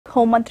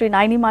హోంమంత్రి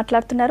నాయని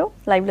మాట్లాడుతున్నారు.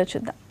 లైవ్ లో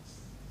చూద్దాం.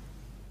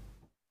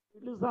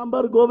 ఇడ్లీ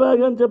సాంబార్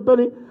గోబ్యాగ్ అని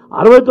చెప్పని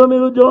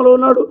 69 ఉద్యమంలో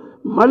ఉన్నాడు.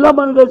 మళ్ళా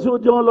మన దేశ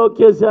ఉద్యమంలో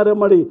కేసీఆర్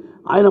మరి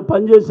ఆయన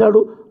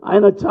పనిచేశాడు.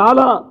 ఆయన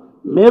చాలా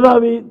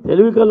మేధావి,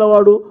 తెలివి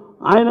కలవాడు.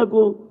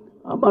 ఆయనకు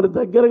మరి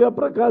దగ్గరగా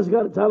ప్రకాష్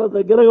గారు చాలా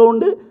దగ్గరగా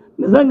ఉండి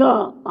నిజంగా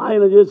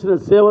ఆయన చేసిన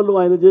సేవలు,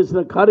 ఆయన చేసిన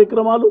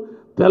కార్యక్రమాలు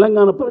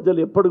తెలంగాణ ప్రజలు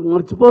ఎప్పటికీ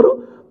మర్చిపోరు.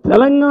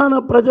 తెలంగాణ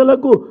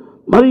ప్రజలకు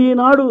మరి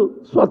ఈనాడు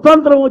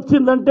స్వతంత్రం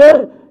వచ్చిందంటే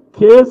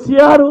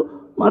కేసీఆర్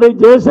మరి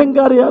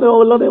జయశంకర్ గారి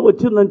వల్లనే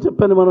వచ్చిందని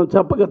చెప్పని మనం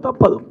చెప్పక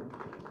తప్పదు.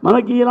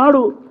 మనకి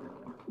ఈనాడు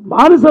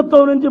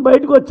బానిసత్వం నుంచి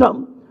బయటకు వచ్చాం.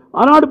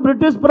 ఆనాడు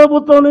బ్రిటిష్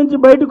ప్రభుత్వం నుంచి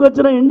బయటకు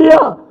వచ్చిన ఇండియా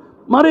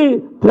మరి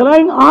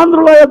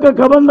ఆంధ్రుల యొక్క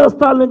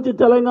కబంధస్థాల నుంచి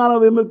తెలంగాణ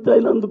విముక్తి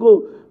అయినందుకు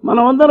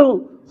మనమందరం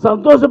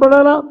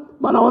సంతోషపడాలా,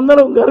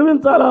 మనమందరం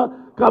గర్వించాలా.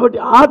 కాబట్టి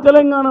ఆ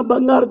తెలంగాణ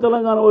బంగారు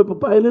తెలంగాణ వైపు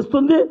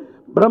పయనిస్తుంది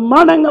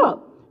బ్రహ్మాండంగా.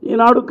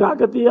 ఈనాడు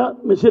కాకతీయ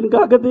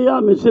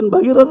మిషన్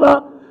భగీరథ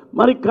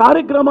మరి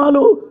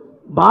కార్యక్రమాలు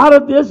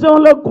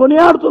భారతదేశంలో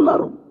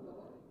కొనియాడుతున్నారు.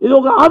 ఇది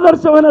ఒక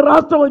ఆదర్శమైన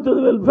రాష్ట్రం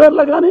అవుతుంది.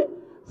 వెల్ఫేర్లో కానీ,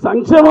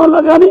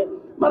 సంక్షేమంలో కానీ,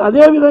 మరి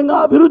అదేవిధంగా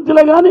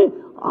అభివృద్ధిలో కానీ,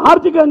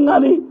 ఆర్థికంగా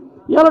కానీ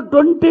ఇలా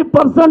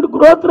 20%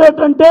 గ్రోత్ రేట్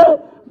అంటే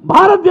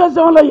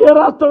భారతదేశంలో ఏ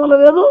రాష్ట్రంలో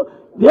లేదు.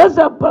 దేశ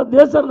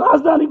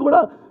రాజధాని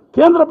కూడా,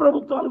 కేంద్ర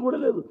ప్రభుత్వానికి కూడా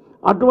లేదు.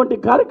 అటువంటి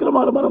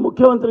కార్యక్రమాలు మన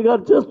ముఖ్యమంత్రి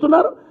గారు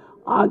చేస్తున్నారు.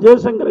 ఆ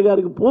జయశంకర్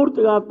గారికి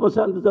పూర్తిగా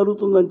ఆత్మశాంతి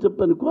జరుగుతుందని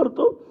చెప్పని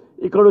కోరుతూ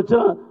ఇక్కడ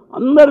వచ్చిన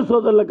అందరి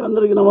సోదరులకు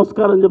అందరికీ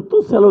నమస్కారం చెప్తూ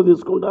సెలవు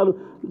తీసుకుంటాను.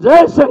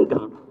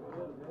 జయశంకర్.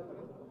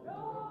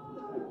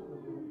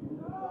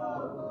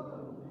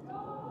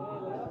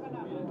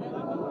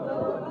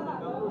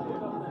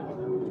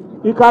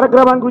 ఈ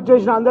కార్యక్రమానికి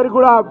వచ్చేసిన అందరికీ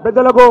కూడా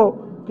పెద్దలకు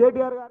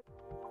కేటీఆర్ గారు